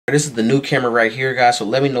This is the new camera right here, guys, so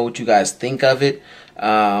let me know what you guys think of it.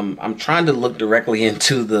 I'm trying to look directly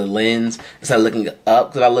into the lens instead of looking up,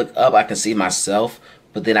 because if I look up I can see myself,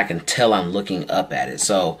 but then I can tell I'm looking up at it.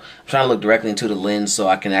 So I'm trying to look directly into the lens so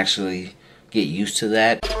I can actually get used to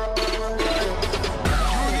that.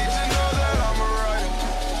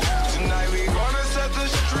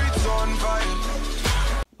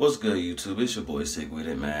 What's good, YouTube? It's your boy Sick With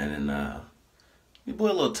It, man, and your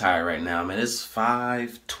boy a little tired right now, man. It's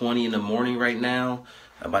 5:20 in the morning right now.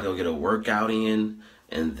 I'm about to go get a workout in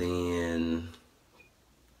and then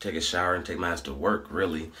take a shower and take my ass to work,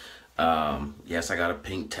 really. Yes, I got a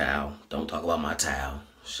pink towel. Don't talk about my towel.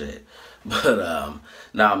 Shit. But,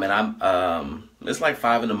 nah, man, it's like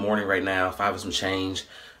 5 in the morning right now, 5 and some change.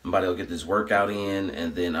 I'm about to go get this workout in,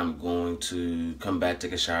 and then I'm going to come back,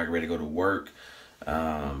 take a shower, get ready to go to work.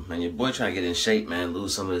 And your boy trying to get in shape, man,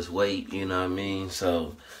 lose some of this weight, you know what I mean?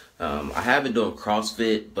 So, I have been doing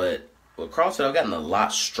CrossFit, but with CrossFit, I've gotten a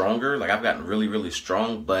lot stronger. Like, I've gotten really, really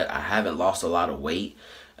strong, but I haven't lost a lot of weight.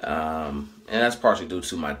 And that's partially due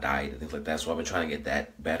to my diet and things like that. So I've been trying to get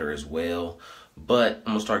that better as well. But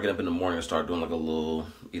I'm gonna start getting up in the morning and start doing like a little,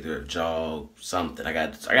 either a jog, something. I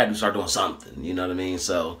got to start doing something, you know what I mean?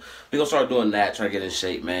 So we're gonna start doing that, try to get in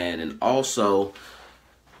shape, man. And also,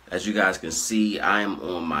 as you guys can see, I am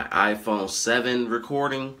on my iPhone 7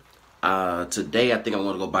 recording. Today, I think I'm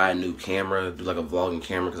going to go buy a new camera, do like a vlogging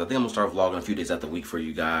camera, because I think I'm going to start vlogging a few days out the week for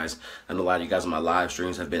you guys. I know a lot of you guys on my live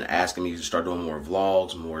streams have been asking me to start doing more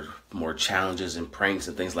vlogs, more challenges and pranks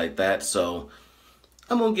and things like that. So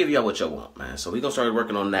I'm going to give y'all what y'all want, man. So we're going to start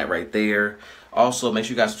working on that right there. Also, make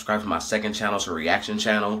sure you guys subscribe to my second channel, it's a reaction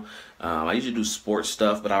channel. I usually do sports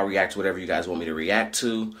stuff, but I'll react to whatever you guys want me to react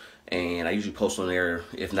to. And I usually post on there,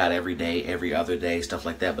 if not every day, every other day, stuff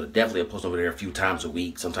like that. But definitely I post over there a few times a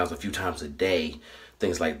week, sometimes a few times a day,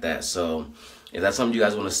 things like that. So if that's something you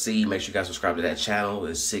guys want to see, make sure you guys subscribe to that channel.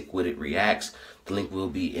 It's Sick With It Reacts. The link will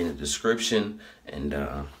be in the description. And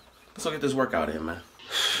let's go get this workout in, man.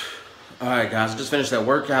 All right, guys, I just finished that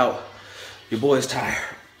workout. Your boy's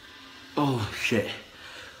tired. Oh, shit.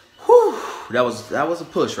 Whew. That was a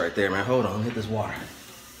push right there, man. Hold on, hit this water.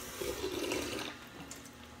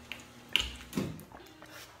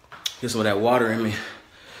 Get some of that water in me.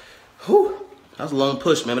 Whew. That was a long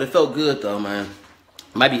push, man, but it felt good though, man.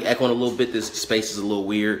 Might be echoing a little bit. This space is a little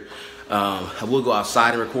weird. I will go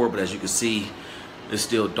outside and record, but as you can see, it's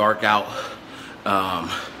still dark out.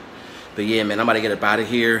 But yeah, man, I'm about to get up out of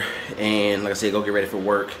here and, like I said, go get ready for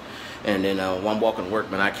work. And then while I'm walking to work,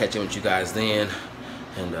 man, I'll catch in with you guys then.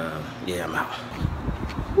 And yeah, I'm out.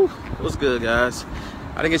 Whew. What's good, guys?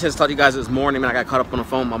 I didn't get a chance to talk to you guys this morning, man. I got caught up on the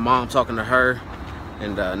phone with my mom, talking to her.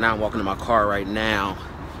 And now I'm walking to my car right now,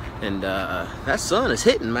 and that sun is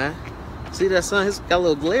hitting, man. See that sun? It's got a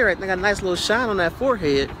little glare. I think got a nice little shine on that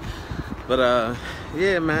forehead. But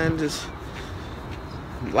yeah, man, just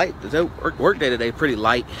light. The work day today pretty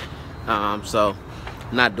light, so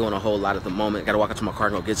not doing a whole lot at the moment. Got to walk out to my car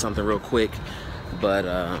and go get something real quick. But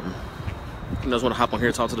you know, just want to hop on here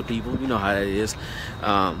and talk to the people. You know how that is.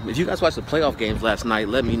 If you guys watched the playoff games last night,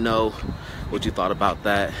 let me know what you thought about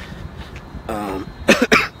that.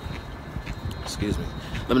 Excuse me.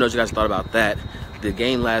 Let me know what you guys thought about that. The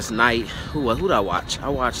game last night. Who did I watch? I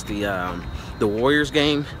watched the Warriors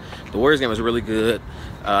game. The Warriors game was really good.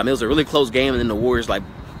 It was a really close game, and then the Warriors like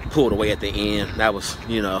pulled away at the end. That was,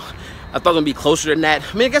 you know, I thought it would be closer than that.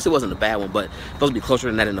 I mean, I guess it wasn't a bad one, but I thought it would be closer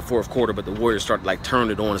than that in the fourth quarter. But the Warriors started like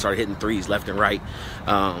turning it on and started hitting threes left and right.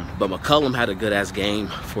 But McCollum had a good ass game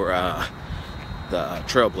for the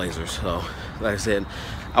Trailblazers. So, like I said,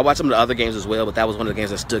 I watched some of the other games as well, but that was one of the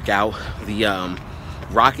games that stuck out. The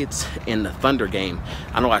Rockets and the Thunder game.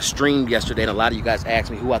 I know I streamed yesterday, and a lot of you guys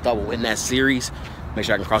asked me who I thought would win that series. Make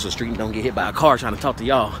sure I can cross the street and don't get hit by a car trying to talk to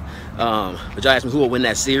y'all. But y'all asked me who will win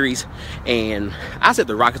that series, and I said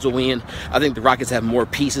the Rockets will win. I think the Rockets have more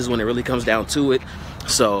pieces when it really comes down to it.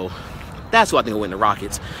 So that's who I think will win, the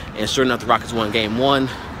Rockets. And sure enough, the Rockets won game one.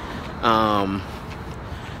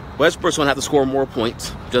 Westbrook's going to have to score more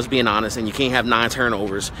points, just being honest, and you can't have 9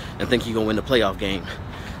 turnovers and think you're going to win the playoff game.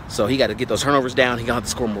 So he got to get those turnovers down. He's going to have to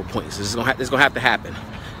score more points. This is going to have to happen.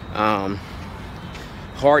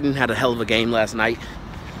 Harden had a hell of a game last night.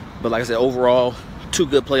 But like I said, overall, 2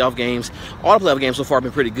 good playoff games. All the playoff games so far have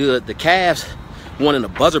been pretty good. The Cavs won in a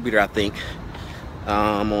buzzer beater, I think,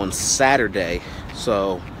 on Saturday.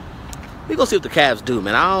 So we're going to see what the Cavs do,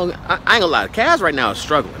 man. I ain't going to lie. The Cavs right now are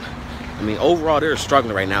struggling. I mean, overall, they're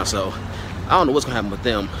struggling right now, so I don't know what's going to happen with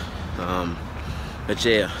them. But,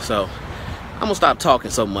 yeah, so I'm going to stop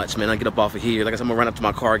talking so much, man. I get up off of here. Like I said, I'm going to run up to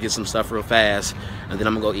my car, get some stuff real fast, and then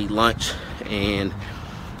I'm going to go eat lunch. And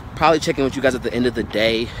probably check in with you guys at the end of the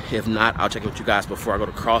day. If not, I'll check in with you guys before I go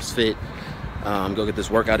to CrossFit. Go get this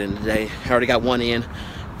workout in today. I already got one in.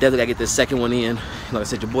 Definitely gotta get this second one in. Like I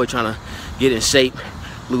said, your boy trying to get in shape,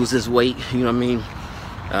 lose his weight, you know what I mean?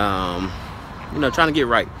 You know, trying to get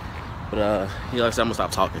right. But you know, like I said, I'm gonna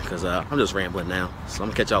stop talking because I'm just rambling now. So I'm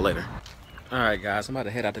gonna catch y'all later. Alright guys, I'm about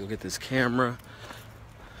to head out to go get this camera.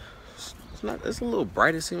 It's a little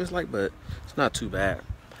bright, it seems like, but it's not too bad.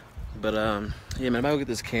 But yeah, man, I'm about to go get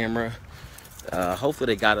this camera.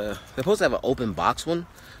 Hopefully they're supposed to have an open box one.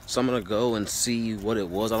 So I'm gonna go and see what it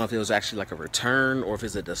was. I don't know if it was actually like a return or if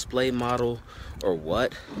it's a display model or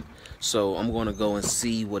what. So I'm gonna go and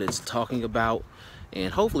see what it's talking about.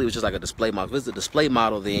 And hopefully it was just like a display model. If it's a display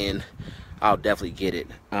model, then I'll definitely get it.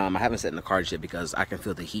 I haven't set in the car yet because I can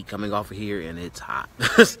feel the heat coming off of here and it's hot.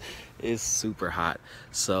 It's super hot.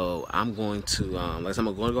 So I'm going to, like I said,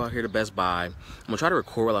 I'm going to go out here to Best Buy. I'm going to try to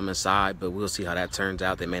record while I'm inside, but we'll see how that turns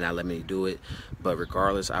out. They may not let me do it. But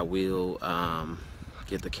regardless, I will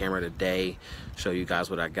get the camera today, show you guys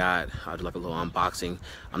what I got. I'll do like a little unboxing.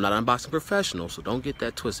 I'm not an unboxing professional, so don't get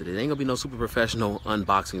that twisted. It ain't gonna be no super professional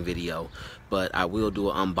unboxing video, but I will do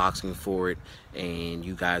an unboxing for it, and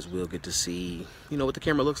you guys will get to see, you know, what the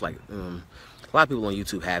camera looks like. A lot of people on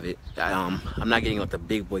YouTube have it. I'm not getting like the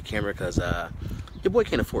big boy camera because your boy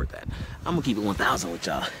can't afford that. I'm gonna keep it 1,000 with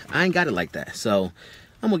y'all. I ain't got it like that, so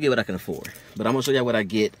I'm gonna get what I can afford. But I'm gonna show y'all what I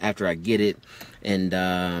get after I get it, and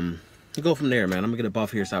go from there, man. I'm gonna get up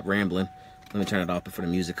off here, stop rambling. Let me turn it off before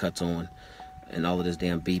the music cuts on and all of this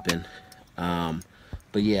damn beeping.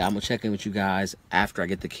 But yeah, I'm gonna check in with you guys after I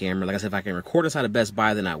get the camera. Like I said, if I can record inside of Best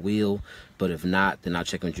Buy, then I will. But if not, then I'll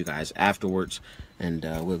check in with you guys afterwards, and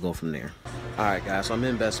we'll go from there. All right, guys. So I'm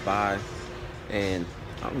in Best Buy, and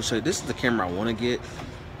I'm gonna show you. This is the camera I want to get,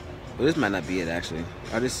 but this might not be it actually.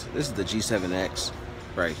 This is the G7X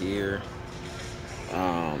right here.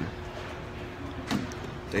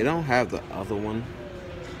 They don't have the other one,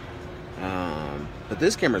 but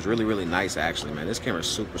this camera is really, really nice actually, man. This camera is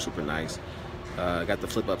super, super nice. Got the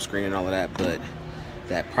flip up screen and all of that, but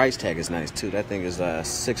that price tag is nice too. That thing is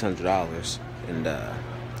 $600, and I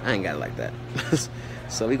ain't got it like that.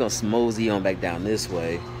 So we gonna mosey on back down this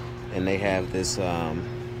way, and they have this. That's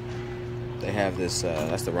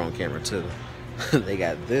the wrong camera too. They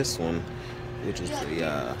got this one, which is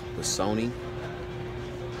the Sony.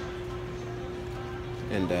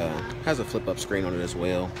 And has a flip-up screen on it as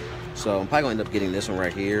well. So I'm probably gonna end up getting this one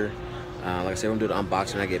right here. Like I said, I'm gonna do the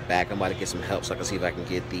unboxing when I get back. I'm about to get some help so I can see if I can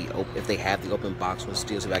get if they have the open box one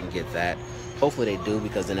still, see if I can get that. Hopefully they do,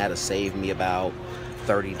 because then that'll save me about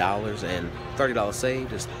 $30, and $30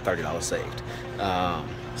 saved is $30 saved.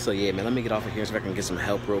 So yeah, man, let me get off of here so I can get some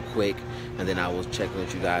help real quick, and then I will check in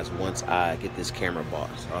with you guys once I get this camera bought.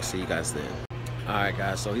 So I'll see you guys then. Alright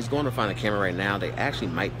guys, so he's going to find a camera right now. They actually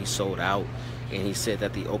might be sold out, and he said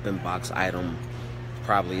that the open box item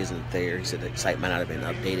probably isn't there. He said the site might not have been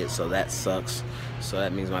updated, so that sucks. So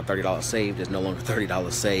that means my $30 saved is no longer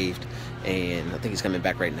 $30 saved, and I think he's coming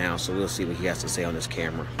back right now, so we'll see what he has to say on this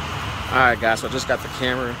camera. Alright guys, so I just got the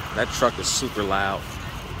camera. That truck is super loud.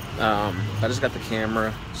 I just got the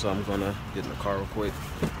camera, so I'm gonna get in the car real quick.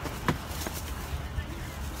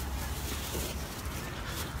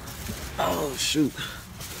 Oh shoot.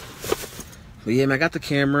 But yeah, man, I got the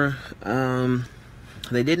camera.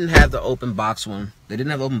 They didn't have the open box one. They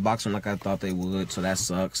didn't have the open box one like I thought they would, so that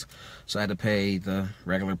sucks. So I had to pay the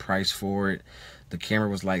regular price for it. The camera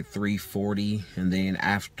was like $340, and then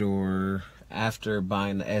after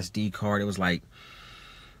buying the SD card, it was like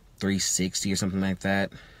 $360 or something like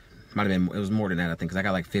that. Might have been, it was more than that, I think, because I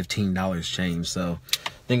got like $15 change. So I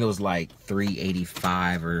think it was like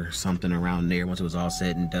 $385 or something around there once it was all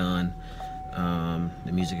said and done.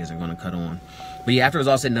 The music isn't going to cut on. But yeah, after it was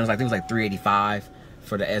all said and done, I think it was like $385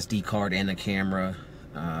 for the SD card and the camera.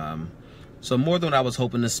 So more than what I was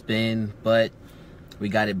hoping to spend, but we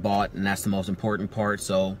got it bought, and that's the most important part.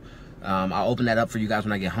 So I'll open that up for you guys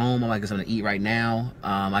when I get home. I'm gonna get something to eat right now.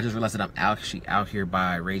 I just realized that I'm actually out here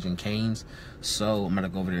by Raising Cane's, so I'm gonna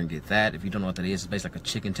go over there and get that. If you don't know what that is, it's basically like a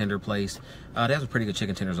chicken tender place. They have some pretty good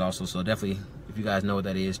chicken tenders also, so definitely, if you guys know what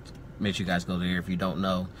that is, make sure you guys go there. If you don't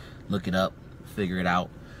know, look it up, figure it out.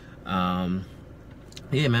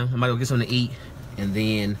 Yeah, man, I'm gonna go get something to eat, and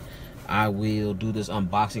then I will do this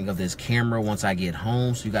unboxing of this camera once I get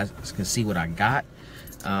home, so you guys can see what I got.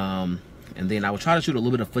 And then I will try to shoot a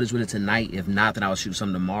little bit of footage with it tonight. If not, then I will shoot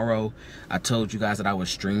some tomorrow. I told you guys that I would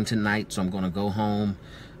stream tonight, so I'm going to go home,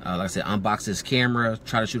 like I said, unbox this camera,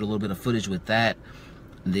 try to shoot a little bit of footage with that.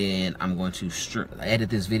 Then I'm going to edit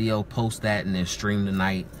this video, post that, and then stream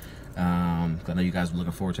tonight. I know you guys are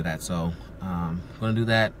looking forward to that, so I'm going to do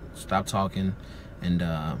that, stop talking, and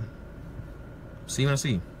see you when I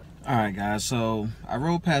see you. Alright guys, so I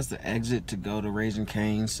rode past the exit to go to Raising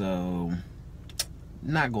Cane, so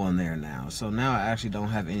not going there now. So now I actually don't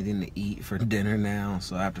have anything to eat for dinner now,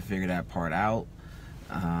 so I have to figure that part out.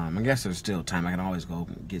 I guess there's still time. I can always go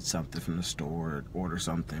get something from the store, order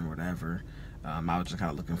something, whatever. I was just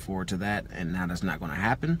kind of looking forward to that, and now that's not going to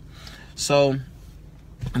happen. So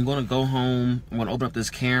I'm going to go home. I'm going to open up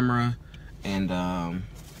this camera and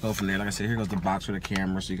go from there. Like I said, here goes the box for the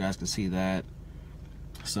camera so you guys can see that.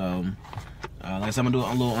 So like I said, I'm going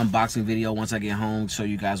to do a little unboxing video once I get home, show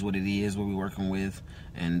you guys what it is, what we're working with,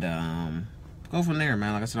 and go from there,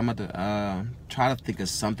 man. Like I said, I'm about to try to think of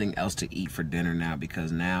something else to eat for dinner now,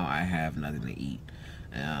 because now I have nothing to eat.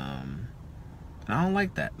 I don't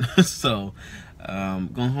like that. So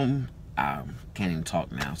going home, I can't even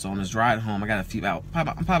talk now. So on this ride home, I got a few I'm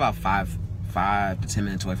probably about five to 10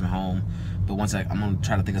 minutes away from home. But once I'm gonna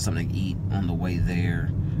try to think of something to eat on the way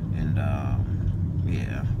there, and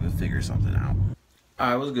yeah, we'll figure something out. All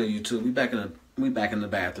right, what's good, YouTube? We back in the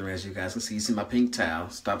bathroom, as you guys can see. You see my pink towel.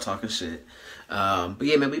 Stop talking shit. But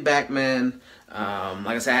yeah, man, we back, man.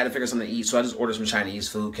 Like I said, I had to figure something to eat, so I just ordered some Chinese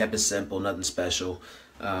food. Kept it simple, nothing special.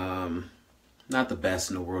 Not the best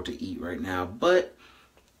in the world to eat right now, but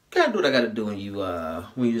gotta do what I gotta do when you're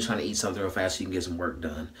just trying to eat something real fast so you can get some work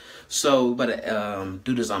done. So, but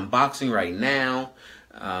do this unboxing right now.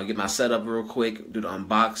 Get my setup real quick. Do the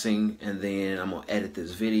unboxing, and then I'm gonna edit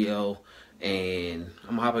this video. And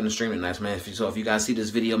I'm gonna hop in the stream tonight, man. So if you guys see this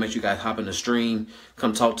video, make sure you guys hop in the stream.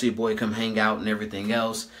 Come talk to your boy, come hang out and everything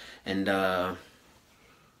else. And I'm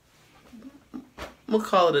gonna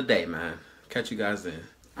call it a day, man. Catch you guys then.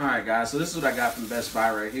 Alright guys, so this is what I got from Best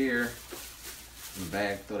Buy right here. In the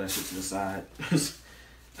bag, throw that shit to the side.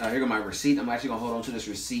 Here go my receipt. I'm actually gonna hold on to this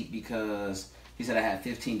receipt because he said I had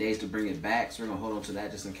 15 days to bring it back. So we're gonna hold on to that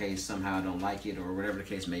just in case somehow I don't like it or whatever the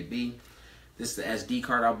case may be. This is the SD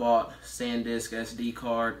card I bought, SanDisk SD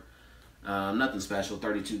card. Nothing special,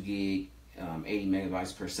 32 gig, 80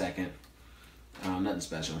 megabytes per second. Nothing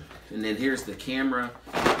special. And then here's the camera.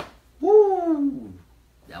 Woo!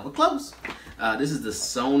 That was close. This is the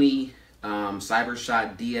Sony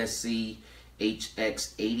CyberShot DSC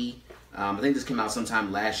HX80. I think this came out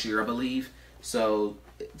sometime last year, I believe. So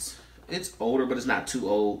it's older, but it's not too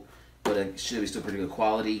old. But it should be still pretty good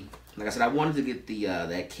quality. Like I said, I wanted to get the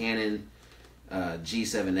that Canon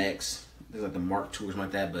G7X, there's like the Mark II or something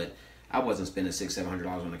like that, but I wasn't spending $600-700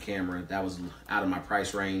 on the camera. That was out of my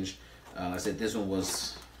price range. I said this one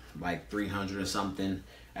was like $300 or something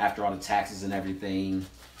after all the taxes and everything.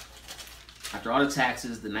 After all the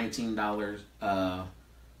taxes, the $19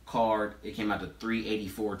 card, it came out to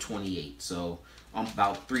 $384.28. So I'm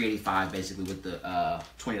about $385 basically with the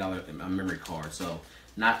 $20 memory card. So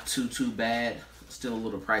not too bad. Still a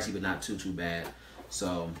little pricey, but not too bad.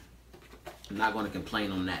 So I'm not going to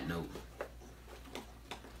complain on that note.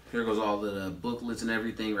 Here goes all the booklets and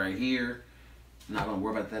everything right here. I'm not going to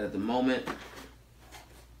worry about that at the moment.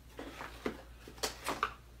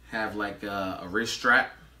 Have like a wrist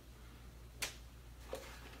strap.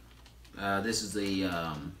 This is the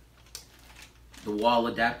wall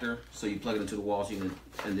adapter, so you plug it into the wall, so you can,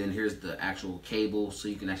 and then here's the actual cable, so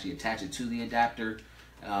you can actually attach it to the adapter.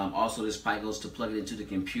 Also, this pipe goes to plug it into the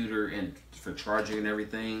computer and for charging and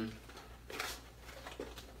everything.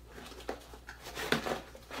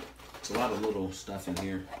 A lot of little stuff in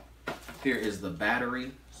here. Here is the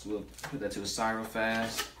battery, so we'll put that to the side real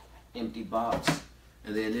fast. Empty box,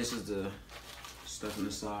 and then this is the stuff on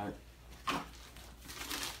the side.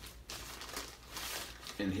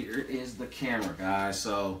 And here is the camera, guys.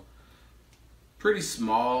 So pretty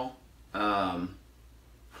small, but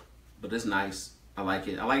it's nice. I like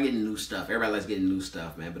it. I like getting new stuff. Everybody likes getting new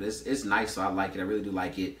stuff, man. But it's nice, so I like it. I really do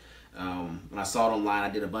like it. When I saw it online, I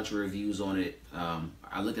did a bunch of reviews on it.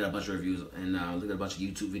 I looked at a bunch of reviews and looked at a bunch of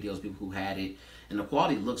YouTube videos, people who had it, and the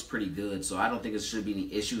quality looks pretty good. So I don't think there should be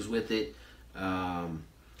any issues with it. Like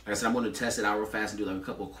I said, I'm going to test it out real fast and do like a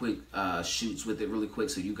couple quick shoots with it really quick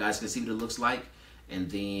so you guys can see what it looks like,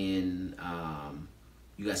 and then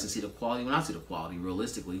you guys can see the quality when I see the quality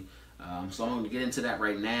realistically. So I'm going to get into that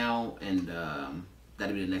right now, and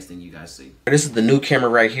that'll be the next thing you guys see. This is the new camera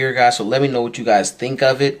right here, guys, so let me know what you guys think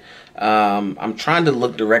of it. I'm trying to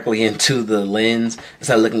look directly into the lens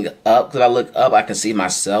instead of looking up, because if I look up I can see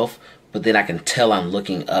myself, but then I can tell I'm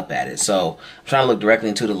looking up at it. So I'm trying to look directly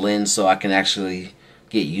into the lens so I can actually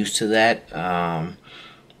get used to that.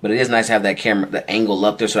 But it is nice to have that camera, the angle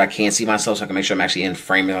up there, so I can see myself, so I can make sure I'm actually in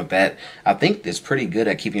frame like that. I think it's pretty good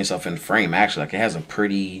at keeping yourself in frame, actually. Like, it has a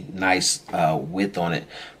pretty nice width on it.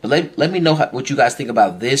 But let me know what you guys think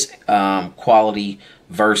about this quality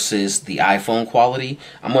versus the iPhone quality.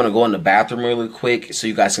 I'm gonna go in the bathroom really quick so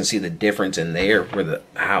you guys can see the difference in there where the,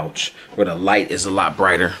 ouch, where the light is a lot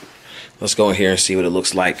brighter. Let's go in here and see what it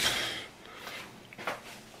looks like.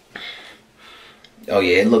 Oh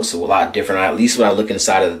yeah, it looks a lot different. At least when I look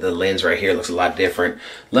inside of the lens right here, it looks a lot different.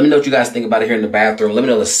 Let me know what you guys think about it here in the bathroom. Let me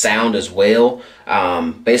know the sound as well.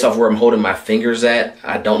 Based off where I'm holding my fingers at,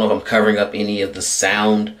 I don't know if I'm covering up any of the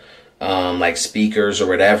sound, like speakers or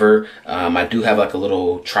whatever. I do have like a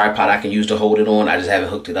little tripod I can use to hold it on. I just haven't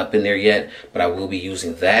hooked it up in there yet, but I will be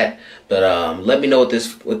using that. But let me know what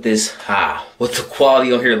the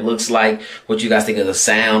quality on here looks like, what you guys think of the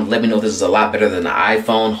sound. Let me know if this is a lot better than the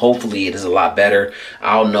iPhone. Hopefully it is a lot better.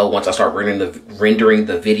 I'll know once I start rendering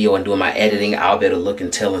the video and doing my editing. I'll be able to look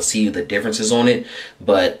and tell and see the differences on it.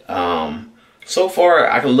 But so far,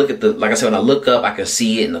 I can look at the, like I said, when I look up, I can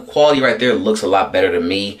see it, and the quality right there looks a lot better to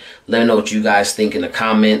me. Let me know what you guys think in the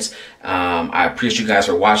comments. I appreciate you guys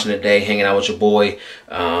for watching today, hanging out with your boy.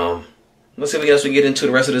 Let's see what else we get into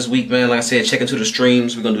the rest of this week, man. Like I said, check into the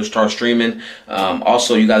streams. We're going to start streaming.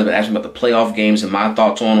 Also, you guys have been asking about the playoff games and my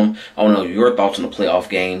thoughts on them. I want to know your thoughts on the playoff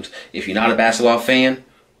games. If you're not a basketball fan,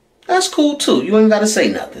 that's cool too. You ain't got to say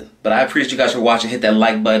nothing. But I appreciate you guys for watching. Hit that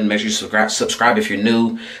like button. Make sure you subscribe if you're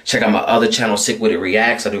new. Check out my other channel, Sick With It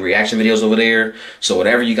Reacts. I do reaction videos over there. So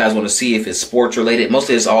whatever you guys want to see, if it's sports related,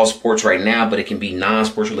 mostly it's all sports right now, but it can be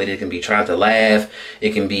non-sports related. It can be trying to laugh.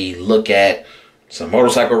 It can be look at some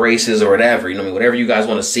motorcycle races or whatever. You know what I mean? Whatever you guys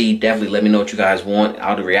want to see, definitely let me know what you guys want.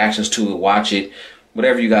 I'll do reactions to it, watch it.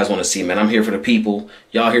 Whatever you guys want to see, man. I'm here for the people.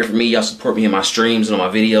 Y'all here for me. Y'all support me in my streams and on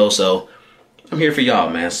my videos. So I'm here for y'all,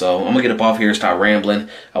 man. So I'm gonna get up off here and start rambling.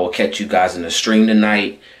 I will catch you guys in the stream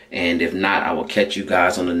tonight, and if not, I will catch you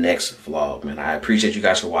guys on the next vlog, man. I appreciate you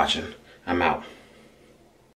guys for watching. I'm out.